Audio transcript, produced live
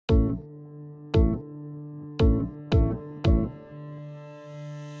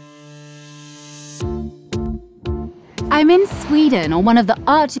I'm in Sweden on one of the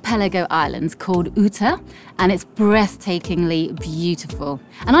archipelago islands called Uta, and it's breathtakingly beautiful.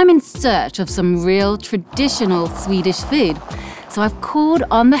 And I'm in search of some real traditional Swedish food. So I've called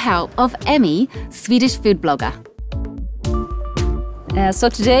on the help of Emmy, Swedish food blogger. So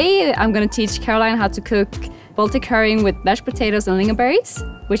today I'm going to teach Caroline how to cook Baltic herring with mashed potatoes and lingonberries,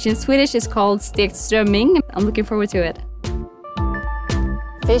 which in Swedish is called stekt strömming. I'm looking forward to it.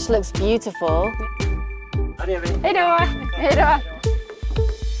 Fish looks beautiful. Hej då! Hej då!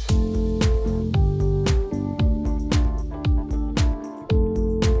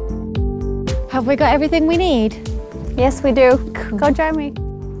 Have we got everything we need? Yes, we do. Go join me.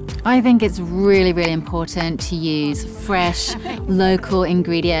 I think it's really, really important to use fresh, local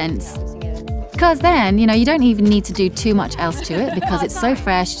ingredients. Because then, you don't even need to do too much else to it because it's so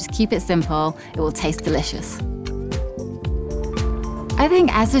fresh, just keep it simple, it will taste delicious. I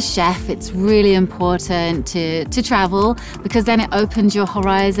think as a chef, it's really important to travel because then it opens your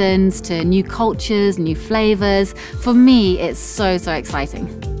horizons to new cultures, new flavors. For me, it's so, so exciting.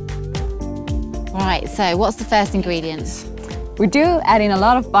 Right, so what's the first ingredients? We do add in a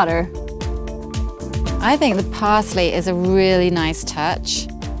lot of butter. I think the parsley is a really nice touch.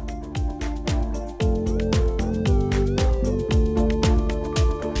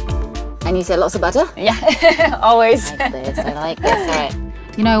 And you said lots of butter? Yeah, always. I like this, all right.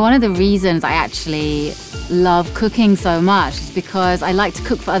 One of the reasons I actually love cooking so much is because I like to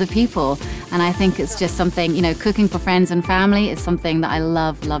cook for other people. And I think it's just something, cooking for friends and family is something that I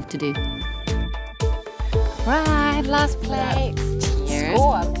love to do. Right, last plate. Cheers.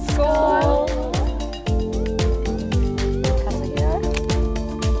 Skål! Skål!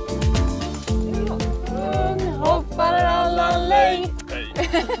 Hoppar alla längd.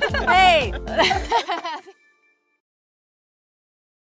 Hej!